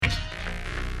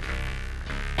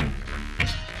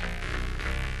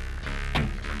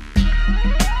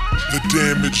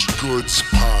Damaged Goods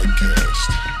Podcast.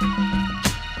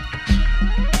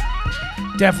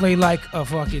 Definitely like a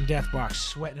fucking death box,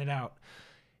 sweating it out.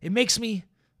 It makes me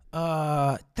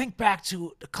think back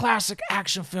to the classic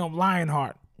action film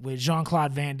Lionheart with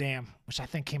Jean-Claude Van Damme, which I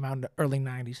think came out in the early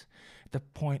 90s. At the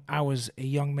point, I was a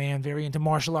young man, very into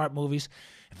martial art movies.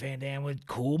 Van Damme with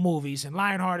cool movies. And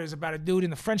Lionheart is about a dude in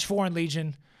the French Foreign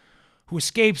Legion who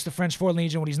escapes the French Foreign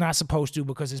Legion when he's not supposed to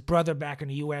because his brother back in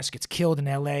the U.S. gets killed in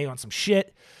L.A. on some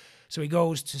shit. So he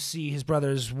goes to see his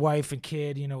brother's wife and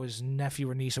kid, you know, his nephew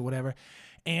or niece or whatever.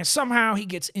 And somehow he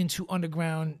gets into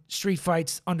underground street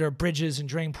fights under bridges and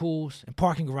drain pools and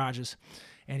parking garages.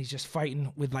 And he's just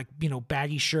fighting with, like, you know,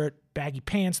 baggy shirt, baggy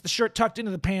pants, the shirt tucked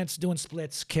into the pants, doing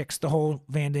splits, kicks, the whole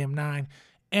Van Damme 9.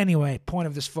 Anyway, point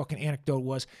of this fucking anecdote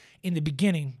was, in the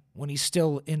beginning, when he's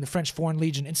still in the French Foreign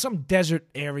Legion, in some desert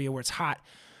area where it's hot,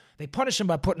 they punish him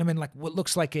by putting him in, like, what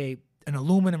looks like an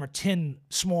aluminum or tin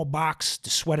small box to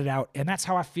sweat it out. And that's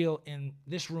how I feel in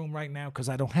this room right now, because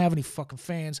I don't have any fucking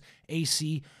fans,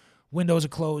 AC, windows are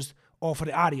closed, all for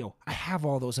the audio. I have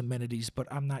all those amenities, but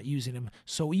I'm not using them,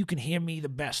 so you can hear me the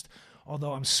best,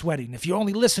 although I'm sweating. If you're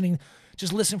only listening,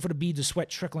 just listen for the beads of sweat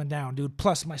trickling down, dude.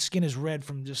 Plus, my skin is red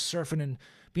from just surfing and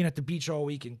being at the beach all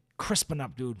week and crisping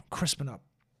up, dude. Crisping up.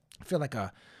 I feel like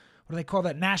what do they call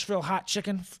that? Nashville hot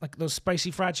chicken? Like those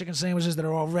spicy fried chicken sandwiches that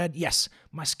are all red? Yes,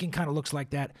 my skin kind of looks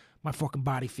like that. My fucking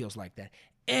body feels like that.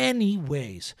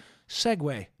 Anyways,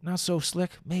 segue. Not so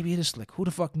slick. Maybe it is slick. Who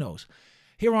the fuck knows?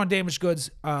 Here on Damaged Goods,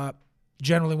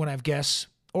 generally when I have guests,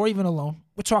 or even alone,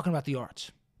 we're talking about the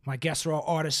arts. My guests are all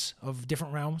artists of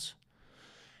different realms.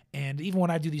 And even when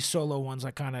I do these solo ones,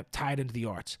 I kind of tie it into the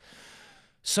arts.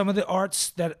 Some of the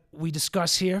arts that we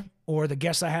discuss here, or the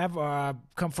guests I have,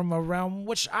 come from a realm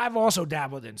which I've also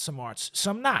dabbled in, some arts,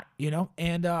 some not, you know?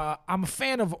 And I'm a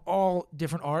fan of all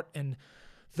different art, and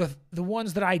the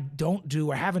ones that I don't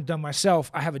do or haven't done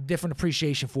myself, I have a different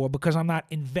appreciation for because I'm not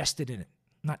invested in it.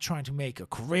 I'm not trying to make a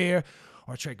career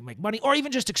or trying to make money or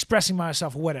even just expressing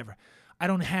myself or whatever. I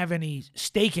don't have any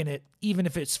stake in it, even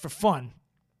if it's for fun.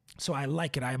 So I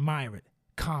like it. I admire it.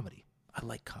 Comedy. I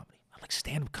like comedy. I like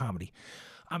stand-up comedy.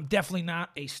 I'm definitely not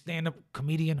a stand-up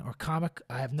comedian or comic.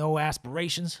 I have no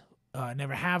aspirations.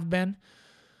 Never have been.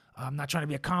 I'm not trying to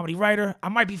be a comedy writer. I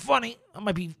might be funny. I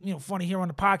might be, you know, funny here on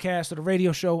the podcast or the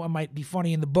radio show. I might be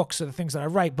funny in the books or the things that I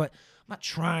write, but I'm not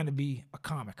trying to be a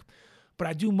comic. But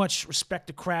I do much respect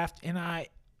the craft, and I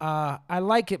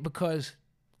like it because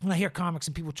when I hear comics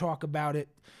and people talk about it,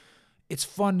 it's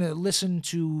fun to listen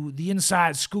to the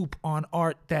inside scoop on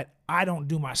art that I don't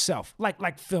do myself.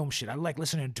 Like film shit. I like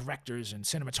listening to directors and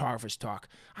cinematographers talk.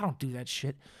 I don't do that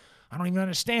shit. I don't even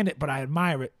understand it, but I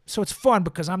admire it. So it's fun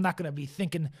because I'm not going to be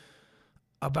thinking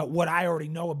about what I already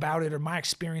know about it or my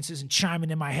experiences and chiming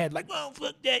in my head like, oh,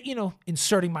 fuck that, you know,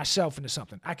 inserting myself into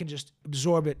something. I can just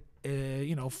absorb it,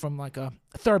 you know, from like a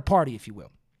third party, if you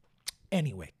will.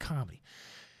 Anyway, comedy.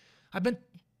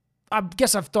 I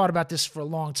guess I've thought about this for a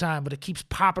long time, but it keeps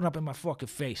popping up in my fucking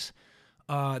face.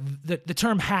 The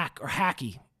term hack or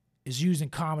hacky is used in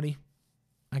comedy.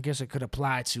 I guess it could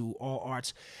apply to all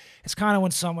arts. It's kind of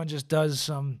when someone just does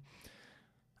some,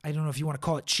 I don't know if you want to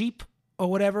call it cheap or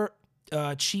whatever,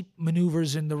 cheap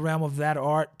maneuvers in the realm of that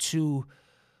art to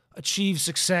achieve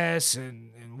success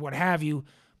and what have you,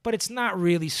 but it's not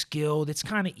really skilled. It's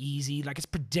kind of easy. Like, it's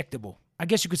predictable. I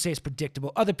guess you could say it's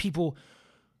predictable. Other people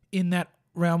in that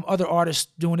realm, other artists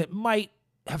doing it might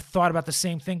have thought about the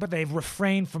same thing, but they've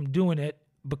refrained from doing it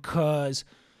because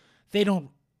they don't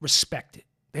respect it.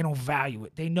 They don't value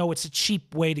it. They know it's a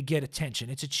cheap way to get attention.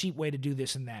 It's a cheap way to do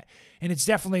this and that. And it's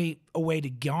definitely a way to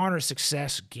garner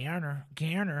success,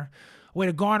 a way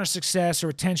to garner success or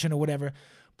attention or whatever.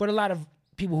 But a lot of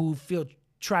people who feel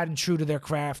tried and true to their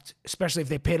craft, especially if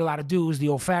they paid a lot of dues the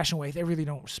old-fashioned way, they really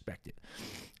don't respect it.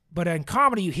 But in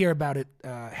comedy, you hear about it,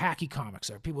 hacky comics,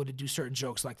 or people that do certain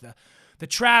jokes like the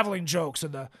traveling jokes, or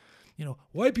the, you know,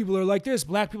 white people are like this,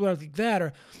 black people are like that,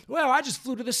 or, well, I just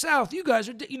flew to the South. You guys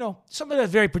are, you know, something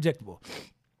that's very predictable.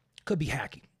 Could be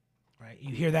hacky, right?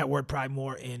 You hear that word probably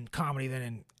more in comedy than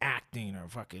in acting or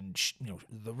fucking, you know,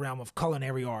 the realm of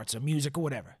culinary arts or music or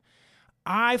whatever.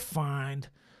 I find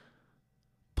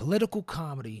political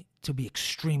comedy to be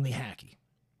extremely hacky.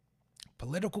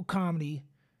 Political comedy,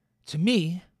 to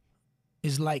me,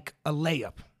 is like a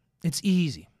layup. It's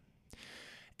easy.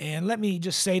 And let me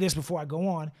just say this before I go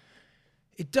on.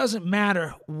 It doesn't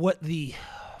matter what the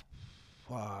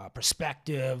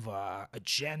perspective,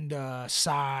 agenda,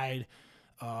 side,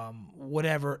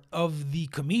 whatever of the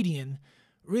comedian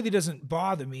really doesn't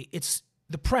bother me. It's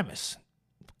the premise.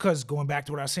 Because going back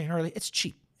to what I was saying earlier, it's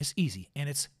cheap, it's easy, and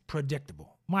it's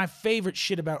predictable. My favorite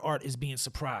shit about art is being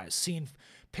surprised, seeing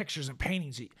pictures and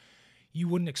paintings you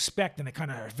wouldn't expect and they kind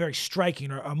of are very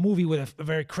striking, or a movie with a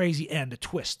very crazy end, a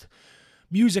twist.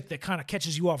 Music that kind of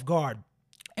catches you off guard.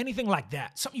 Anything like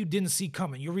that. Something you didn't see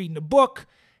coming. You're reading a book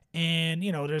and,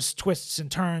 there's twists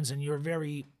and turns and you're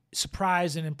very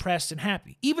surprised and impressed and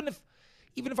happy. Even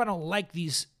if I don't like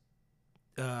these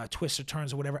twists or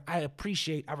turns or whatever, I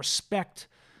respect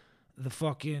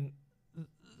the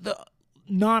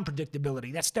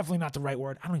non-predictability. That's definitely not the right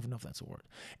word. I don't even know if that's a word.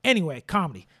 Anyway,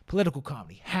 comedy, political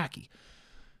comedy, hacky.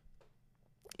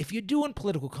 If you're doing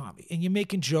political comedy and you're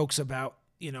making jokes about,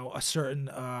 a certain,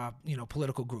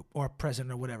 political group or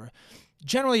president or whatever,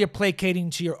 generally you're placating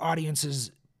to your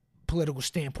audience's political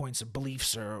standpoints or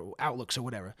beliefs or outlooks or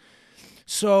whatever.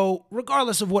 So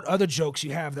regardless of what other jokes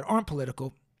you have that aren't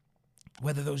political,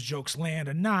 whether those jokes land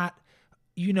or not,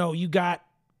 you got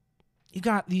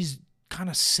these kind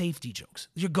of safety jokes,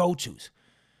 your go-tos.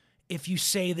 If you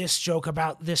say this joke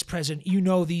about this president,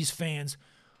 these fans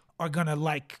are gonna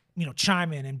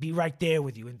chime in and be right there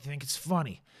with you and think it's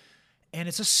funny. And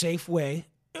it's a safe way,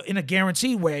 in a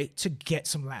guaranteed way, to get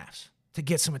some laughs, to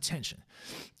get some attention.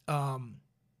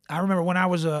 I remember when I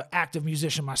was an active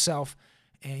musician myself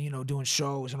and, doing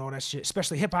shows and all that shit,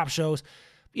 especially hip-hop shows,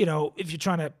 if you're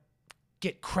trying to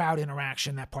get crowd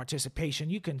interaction, that participation,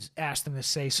 you can ask them to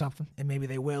say something, and maybe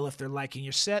they will if they're liking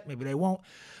your set, maybe they won't.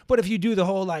 But if you do the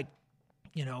whole,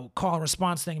 call and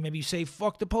response thing, and maybe you say,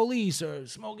 fuck the police or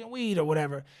smoking weed or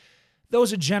whatever,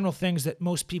 those are general things that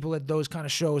most people at those kind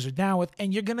of shows are down with,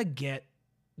 and you're going to get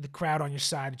the crowd on your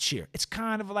side to cheer. It's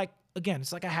kind of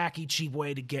it's like a hacky, cheap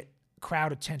way to get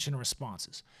crowd attention and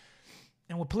responses.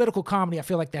 And with political comedy, I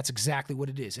feel like that's exactly what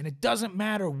it is. And it doesn't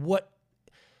matter what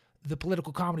the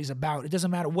political comedy is about. It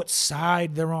doesn't matter what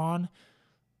side they're on.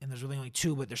 And there's really only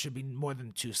two, but there should be more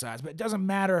than two sides. But it doesn't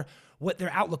matter what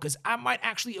their outlook is. I might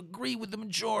actually agree with the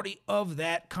majority of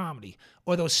that comedy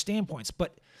or those standpoints.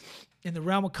 But in the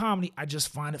realm of comedy, I just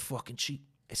find it fucking cheap.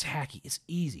 It's hacky. It's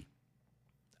easy.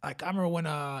 I remember when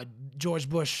George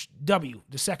Bush W.,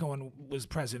 the second one, was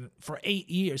president for 8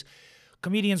 years.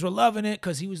 Comedians were loving it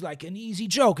because he was like an easy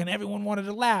joke and everyone wanted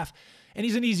to laugh. And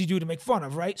he's an easy dude to make fun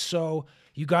of, right? So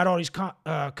you got all these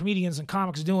comedians and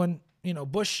comics doing,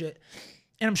 Bush shit.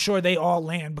 And I'm sure they all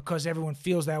land because everyone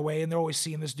feels that way and they're always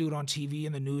seeing this dude on TV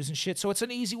and the news and shit. So it's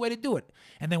an easy way to do it.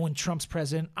 And then when Trump's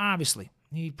president, obviously,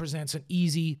 he presents an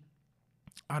easy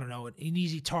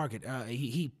target.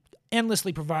 He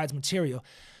endlessly provides material.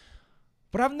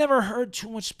 But I've never heard too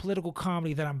much political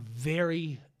comedy that I'm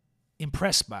very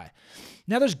impressed by.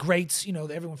 Now there's greats,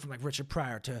 everyone from Richard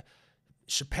Pryor to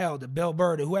Chappelle to Bill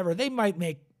Burr to whoever, they might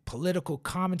make political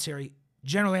commentary.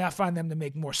 Generally, I find them to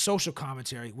make more social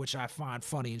commentary, which I find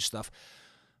funny and stuff.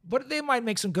 But they might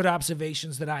make some good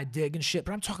observations that I dig and shit.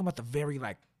 But I'm talking about the very,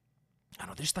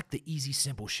 there's the easy,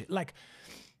 simple shit.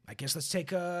 I guess let's take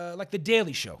The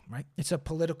Daily Show, right? It's a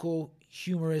political,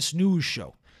 humorous news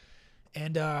show.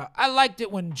 And I liked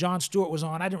it when Jon Stewart was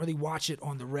on. I didn't really watch it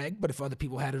on the reg, but if other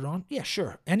people had it on, yeah,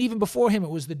 sure. And even before him, it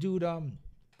was the dude,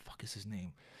 fuck is his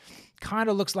name? Kind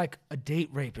of looks like a date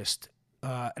rapist.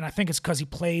 And I think it's because he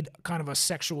played kind of a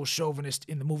sexual chauvinist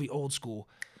in the movie Old School.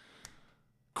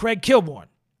 Craig Kilborn.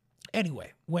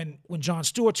 Anyway, when Jon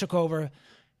Stewart took over,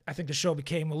 I think the show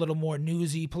became a little more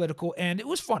newsy, political, and it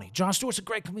was funny. Jon Stewart's a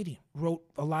great comedian. Wrote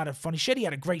a lot of funny shit. He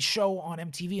had a great show on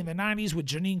MTV in the 90s with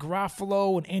Janine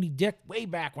Garofalo and Andy Dick way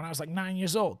back when I was 9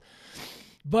 years old.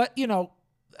 But,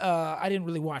 I didn't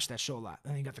really watch that show a lot.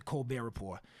 And then you got the Colbert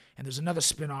Report. And there's another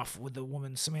spinoff with the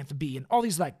woman Samantha Bee and all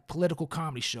these political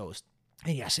comedy shows.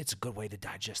 And yes, it's a good way to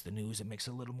digest the news. It makes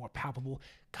it a little more palpable.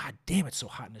 God damn, it's so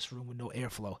hot in this room with no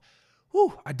airflow.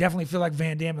 Whew, I definitely feel like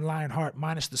Van Damme and Lionheart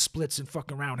minus the splits and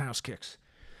fucking roundhouse kicks.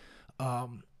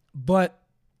 But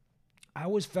I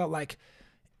always felt like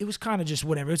it was kind of just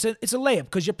whatever. It's a layup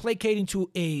because you're placating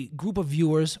to a group of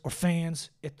viewers or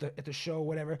fans at the show,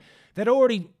 whatever, that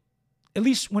already, at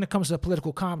least when it comes to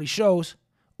political comedy shows,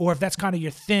 or if that's kind of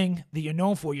your thing that you're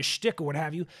known for, your shtick or what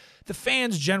have you, the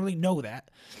fans generally know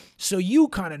that. So you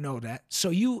kind of know that.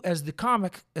 So you, as the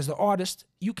comic, as the artist,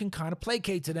 you can kind of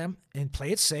placate to them and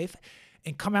play it safe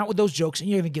and come out with those jokes, and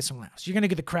you're going to get some laughs. You're going to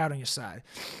get the crowd on your side.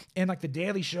 And The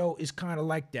Daily Show is kind of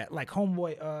like that.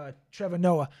 Homeboy Trevor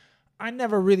Noah, I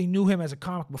never really knew him as a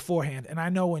comic beforehand. And I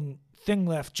know when Thing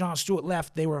left, Jon Stewart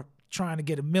left, they were trying to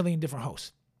get a million different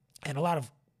hosts. And a lot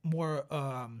of more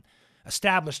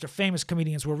established or famous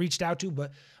comedians were reached out to,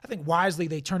 but I think wisely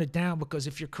they turned it down because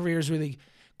if your career is really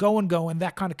going,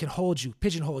 that kind of can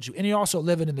pigeonhole you. And you're also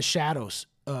living in the shadows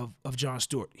of Jon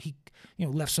Stewart. He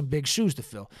left some big shoes to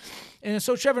fill. And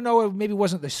so Trevor Noah maybe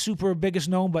wasn't the super biggest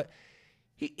known, but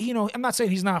I'm not saying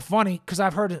he's not funny because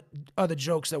I've heard other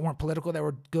jokes that weren't political that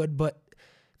were good, but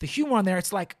the humor on there,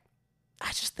 it's like,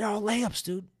 they're all layups,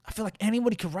 dude. I feel like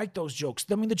anybody could write those jokes.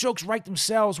 I mean, the jokes write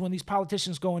themselves when these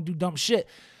politicians go and do dumb shit.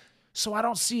 So I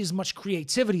don't see as much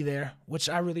creativity there, which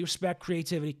I really respect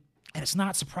creativity. And it's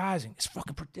not surprising. It's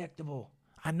fucking predictable.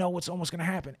 I know what's almost going to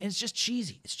happen. And it's just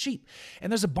cheesy. It's cheap.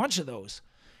 And there's a bunch of those.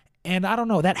 And I don't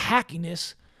know, that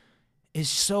hackiness is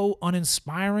so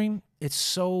uninspiring. It's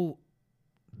so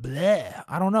bleh.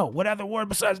 I don't know. What other word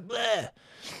besides bleh?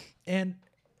 And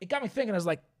it got me thinking, I was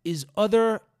like, is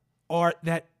other art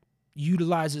that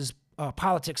utilizes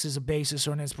politics as a basis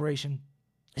or an inspiration,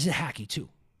 is it hacky too?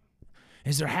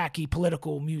 Is there hacky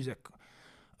political music,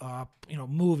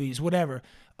 movies, whatever?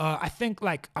 I think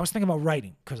I was thinking about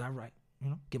writing because I write.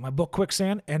 Get my book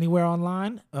Quicksand anywhere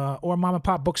online or mom and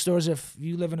pop bookstores if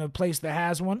you live in a place that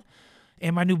has one.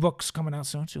 And my new book's coming out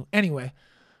soon too. Anyway,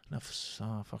 enough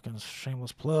fucking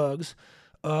shameless plugs.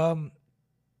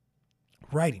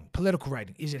 Writing, political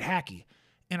writing, is it hacky?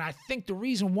 And I think the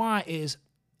reason why is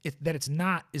that it's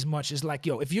not as much as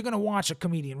if you're going to watch a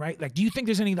comedian, right? Do you think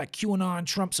there's any QAnon,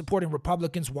 Trump supporting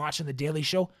Republicans watching The Daily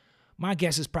Show? My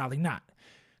guess is probably not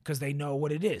because they know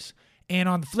what it is. And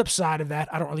on the flip side of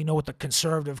that, I don't really know what the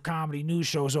conservative comedy news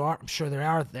shows are. I'm sure they're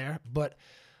out there, but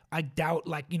I doubt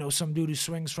some dude who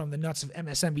swings from the nuts of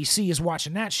MSNBC is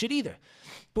watching that shit either.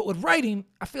 But with writing,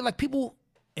 I feel like people,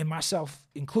 and myself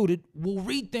included, will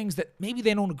read things that maybe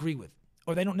they don't agree with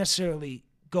or they don't necessarily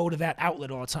go to that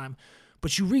outlet all the time.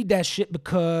 But you read that shit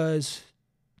because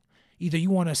either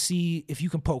you want to see if you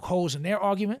can poke holes in their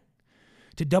argument,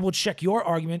 to double check your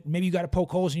argument. Maybe you got to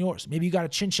poke holes in yours. Maybe you got to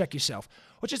chin check yourself,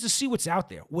 or just to see what's out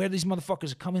there, where these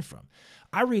motherfuckers are coming from.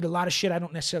 I read a lot of shit I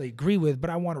don't necessarily agree with, but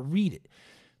I want to read it.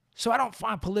 So I don't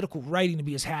find political writing to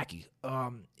be as hacky.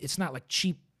 It's not like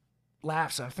cheap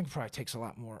laughs. I think it probably takes a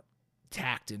lot more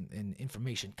tact and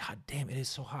information. God damn, it is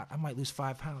so hot. I might lose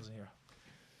 5 pounds in here.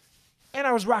 And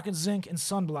I was rocking zinc and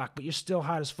sunblock, but you're still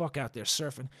hot as fuck out there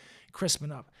surfing,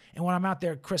 crisping up. And when I'm out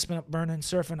there crisping up, burning,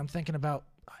 surfing, I'm thinking about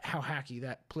how hacky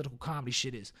that political comedy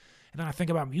shit is. And then I think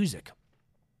about music.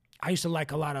 I used to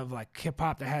like a lot of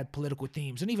hip-hop that had political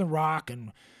themes, and even rock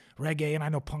and reggae, and I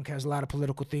know punk has a lot of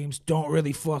political themes. Don't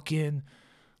really fucking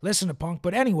listen to punk.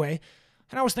 But anyway,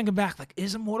 and I was thinking back,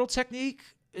 is Immortal Technique,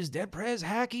 is Dead Prez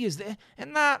hacky? Is there?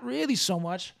 And not really so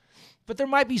much, but there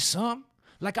might be some.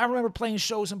 I remember playing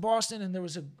shows in Boston, and there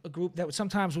was a group that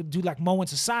sometimes would do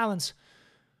moments of silence.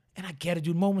 And I get it,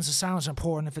 dude. Moments of silence are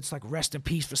important if it's rest in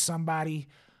peace for somebody,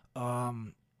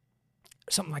 something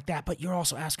like that. But you're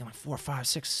also asking 400, 500,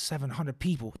 600, 700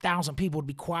 people, 1,000 people to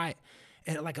be quiet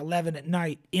at 11 at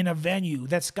night in a venue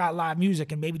that's got live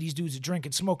music, and maybe these dudes are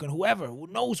drinking, smoking, who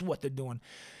knows what they're doing.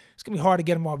 It's going to be hard to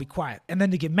get them all to be quiet. And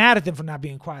then to get mad at them for not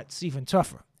being quiet, it's even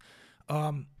tougher.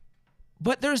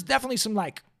 But there's definitely some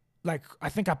I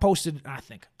posted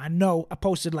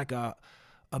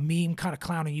a meme kind of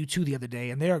clowning U2 the other day,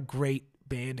 and they're a great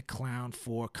band to clown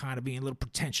for kind of being a little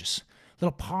pretentious, a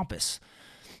little pompous,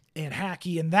 and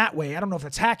hacky in that way. I don't know if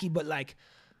that's hacky, but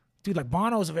dude,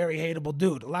 Bono's a very hateable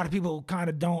dude. A lot of people kind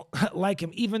of don't like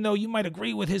him, even though you might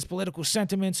agree with his political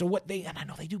sentiments or and I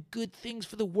know they do good things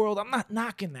for the world. I'm not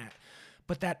knocking that,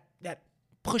 but that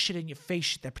push it in your face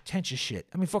shit, that pretentious shit.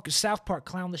 I mean, fucking South Park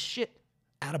clowned the shit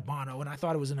out of Bono, and I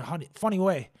thought it was in a funny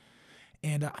way.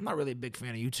 And I'm not really a big fan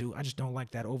of U2. I just don't like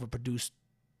that overproduced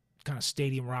kind of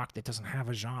stadium rock that doesn't have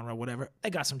a genre or whatever. They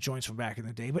got some joints from back in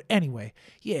the day. But anyway,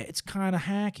 yeah, it's kind of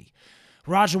hacky.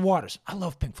 Roger Waters. I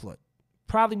love Pink Floyd.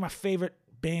 Probably my favorite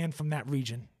band from that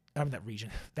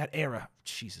era.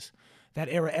 Jesus. That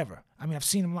era ever. I mean, I've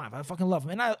seen him live. I fucking love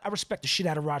him. And I respect the shit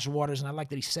out of Roger Waters, and I like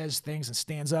that he says things and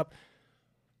stands up.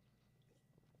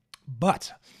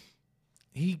 But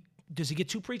does he get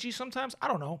too preachy sometimes? I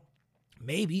don't know.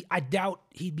 Maybe. I doubt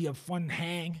he'd be a fun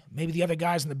hang. Maybe the other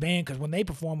guys in the band, because when they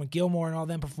perform, when Gilmore and all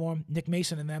them perform, Nick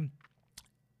Mason and them,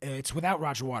 it's without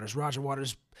Roger Waters. Roger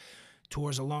Waters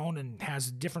tours alone and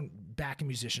has different backing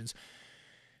musicians.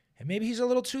 And maybe he's a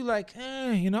little too I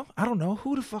don't know.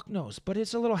 Who the fuck knows? But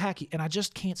it's a little hacky. And I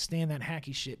just can't stand that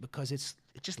hacky shit because it's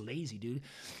just lazy, dude.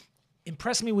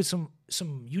 Impress me with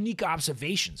some unique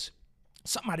observations.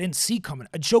 Something I didn't see coming.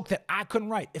 A joke that I couldn't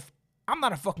write. If I'm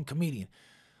not a fucking comedian,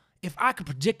 if I could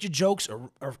predict your jokes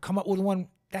or come up with one,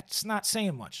 that's not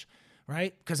saying much,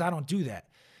 right? Because I don't do that.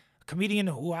 A comedian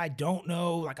who I don't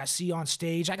know, I see on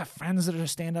stage, I got friends that are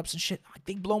stand-ups and shit.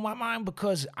 They blow my mind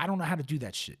because I don't know how to do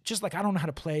that shit. Just like I don't know how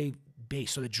to play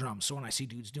bass or the drums. So when I see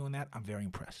dudes doing that, I'm very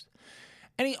impressed.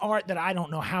 Any art that I don't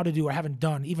know how to do or haven't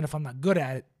done, even if I'm not good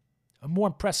at it, I'm more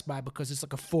impressed by because it's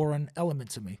a foreign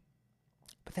element to me.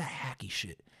 But that hacky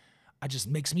shit, It just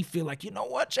makes me feel like, you know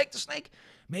what, Jake the Snake?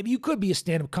 Maybe you could be a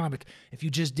stand-up comic if you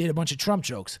just did a bunch of Trump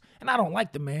jokes. And I don't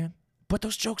like the man. But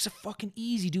those jokes are fucking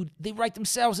easy, dude. They write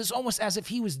themselves. It's almost as if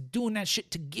he was doing that shit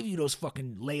to give you those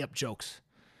fucking layup jokes.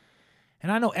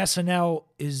 And I know SNL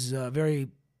is very,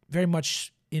 very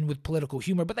much in with political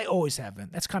humor, but they always have been.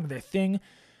 That's kind of their thing.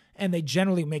 And they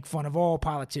generally make fun of all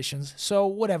politicians. So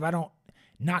whatever, I don't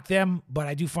knock them, but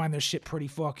I do find their shit pretty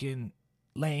fucking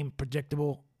lame,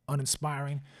 predictable,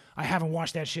 uninspiring. I haven't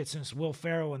watched that shit since Will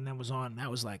Ferrell and then was on.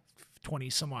 That was like 20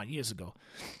 some odd years ago.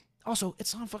 Also,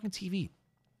 it's on fucking TV.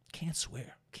 Can't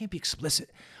swear. Can't be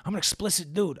explicit. I'm an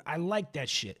explicit dude. I like that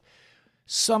shit.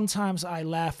 Sometimes I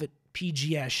laugh at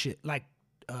PG ass shit like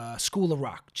School of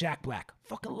Rock, Jack Black.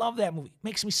 Fucking love that movie.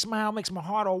 Makes me smile, makes my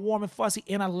heart all warm and fuzzy,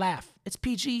 and I laugh. It's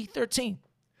PG-13.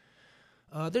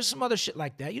 There's some other shit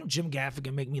like that. You know, Jim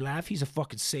Gaffigan make me laugh. He's a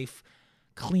fucking safe,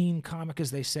 clean comic,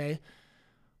 as they say.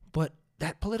 But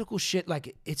that political shit,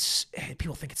 like,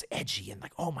 people think it's edgy and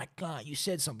like, oh my God, you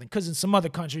said something. Because in some other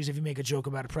countries, if you make a joke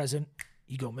about a president,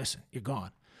 you go missing. You're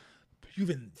gone. You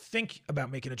even think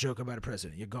about making a joke about a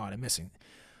president, you're gone and missing.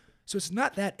 So it's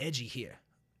not that edgy here.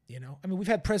 You know, I mean, we've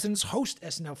had presidents host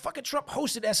SNL. Fucking Trump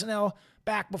hosted SNL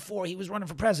back before he was running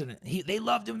for president. They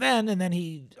loved him then, and then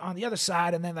he on the other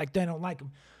side, and then like they don't like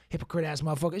him. Hypocrite ass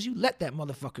motherfuckers. You let that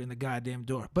motherfucker in the goddamn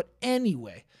door. But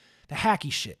anyway, the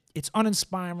hacky shit. It's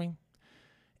uninspiring.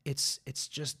 It's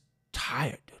just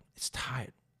tired, dude. It's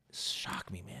tired.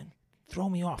 Shock me, man. Throw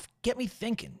me off. Get me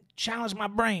thinking. Challenge my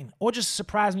brain, or just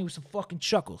surprise me with some fucking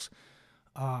chuckles.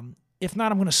 If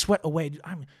not, I'm gonna sweat away. Dude,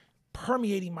 I'm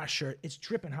permeating my shirt. It's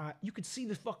dripping hot. You can see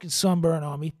the fucking sunburn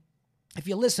on me. If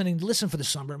you're listening, listen for the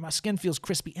sunburn. My skin feels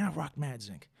crispy, and I rock Mad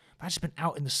Zinc. I've just been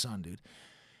out in the sun, dude.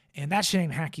 And that shit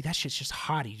ain't hacky. That shit's just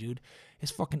hottie, dude.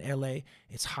 It's fucking LA.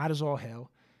 It's hot as all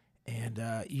hell. And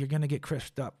you're going to get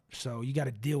crisped up. So you got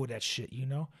to deal with that shit, you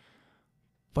know?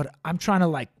 But I'm trying to,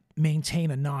 like,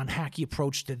 maintain a non-hacky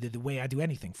approach to the way I do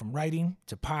anything, from writing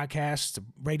to podcasts to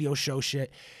radio show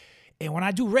shit. And when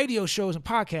I do radio shows and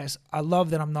podcasts, I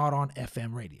love that I'm not on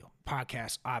FM radio.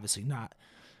 Podcasts, obviously not.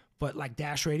 But like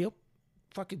Dash Radio,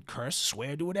 fucking curse,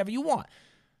 swear, do whatever you want.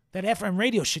 That FM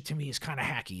radio shit to me is kind of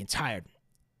hacky and tired.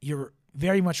 You're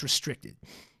very much restricted.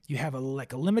 You have a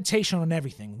limitation on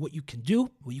everything. What you can do,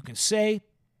 what you can say,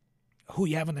 who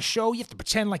you have on the show. You have to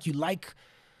pretend like you like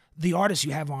the artists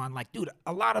you have on. Like, dude,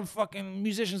 a lot of fucking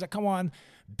musicians that come on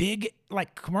big,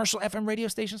 like, commercial FM radio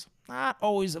stations, not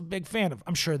always a big fan of.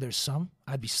 I'm sure there's some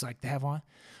I'd be psyched to have on.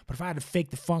 But if I had to fake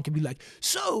the funk and be like,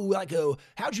 so, like,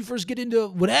 how'd you first get into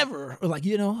whatever? Or, like,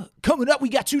 you know, coming up, we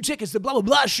got 2 tickets to blah, blah,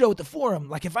 blah show at the Forum.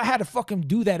 Like, if I had to fucking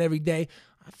do that every day,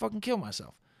 I'd fucking kill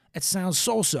myself. It sounds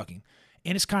soul-sucking.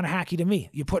 And it's kind of hacky to me.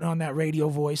 You're putting on that radio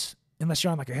voice, unless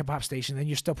you're on, like, a hip-hop station, then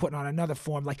you're still putting on another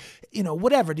form. Like, you know,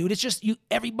 whatever, dude. It's just,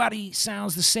 everybody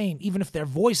sounds the same, even if their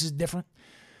voice is different.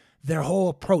 Their whole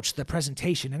approach, the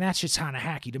presentation, and that's just kind of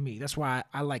hacky to me. That's why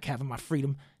I like having my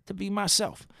freedom to be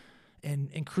myself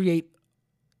and create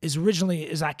as originally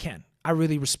as I can. I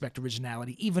really respect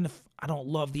originality, even if I don't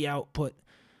love the output,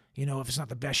 you know, if it's not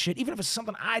the best shit. Even if it's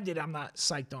something I did I'm not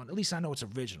psyched on, at least I know it's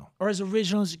original. Or as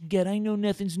original as you can get. I know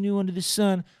nothing's new under the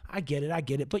sun. I get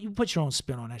it. But you put your own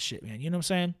spin on that shit, man. You know what I'm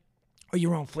saying? Or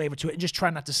your own flavor to it, and just try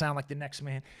not to sound like the next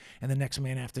man and the next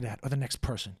man after that, or the next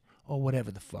person, or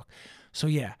whatever the fuck. So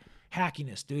yeah,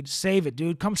 hackiness, dude. Save it,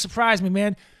 dude. Come surprise me,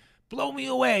 man. Blow me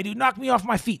away, dude. Knock me off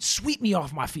my feet. Sweep me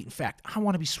off my feet. In fact, I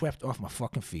want to be swept off my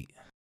fucking feet.